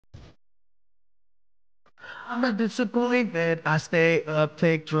I'm a disappointment. I stay up,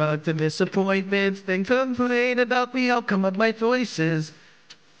 take drugs and disappointments, then complain about the outcome of my choices.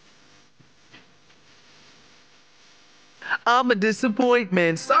 I'm a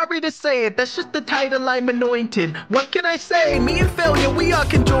disappointment. Sorry to say it, that's just the title I'm anointed. What can I say? Me and failure, we are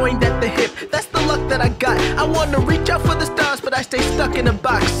conjoined at the hip. That's the luck that I got. I wanna reach out for the stars, but I stay stuck in a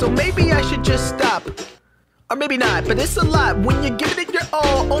box. So maybe I should just stop. Or maybe not, but it's a lot when you're giving it your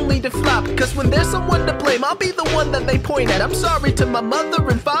all only to flop. Cause when there's someone to blame, I'll be the one that they point at. I'm sorry to my mother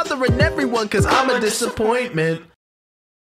and father and everyone, cause I'm a disappointment.